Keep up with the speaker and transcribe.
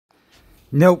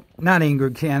Nope, not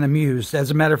angry, Ken. Amused.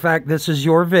 As a matter of fact, this is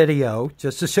your video,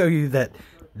 just to show you that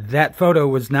that photo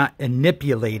was not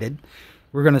manipulated.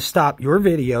 We're going to stop your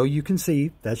video. You can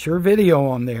see that's your video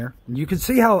on there. And you can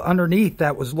see how underneath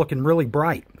that was looking really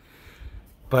bright.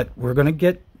 But we're going to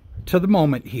get to the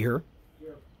moment here.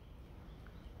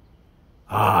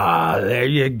 Ah, there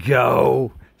you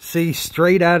go. See,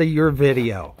 straight out of your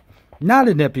video. Not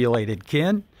manipulated,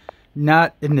 Ken.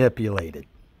 Not manipulated.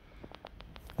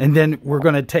 And then we're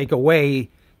going to take away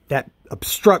that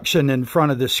obstruction in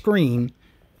front of the screen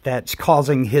that's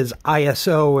causing his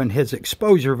ISO and his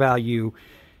exposure value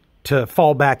to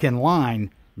fall back in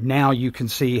line. Now you can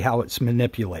see how it's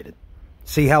manipulated.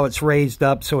 See how it's raised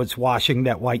up so it's washing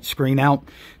that white screen out?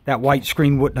 That white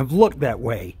screen wouldn't have looked that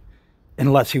way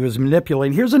unless he was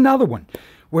manipulating. Here's another one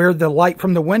where the light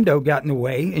from the window got in the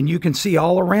way, and you can see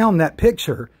all around that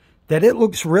picture that it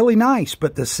looks really nice,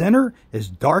 but the center is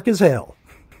dark as hell.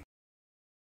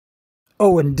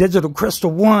 Oh, and Digital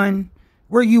Crystal 1,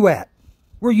 where you at?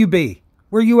 Where you be?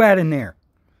 Where you at in there?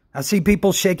 I see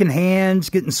people shaking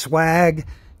hands, getting swag.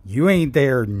 You ain't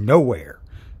there nowhere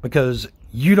because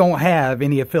you don't have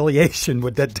any affiliation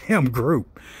with that damn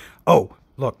group. Oh,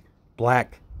 look,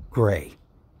 black, gray,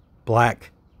 black,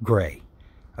 gray.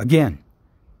 Again,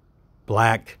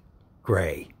 black,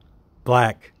 gray,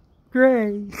 black,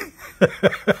 gray.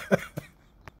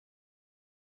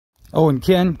 Oh, and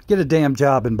Ken, get a damn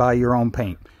job and buy your own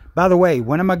paint. By the way,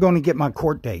 when am I going to get my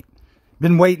court date?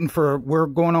 Been waiting for, we're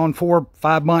going on 4 or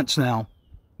 5 months now.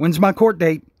 When's my court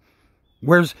date?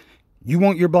 You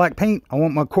want your black paint? I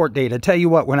want my court date. I tell you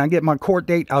what, when I get my court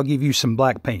date, I'll give you some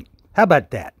black paint. How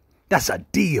about that? That's a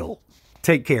deal.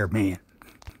 Take care, man.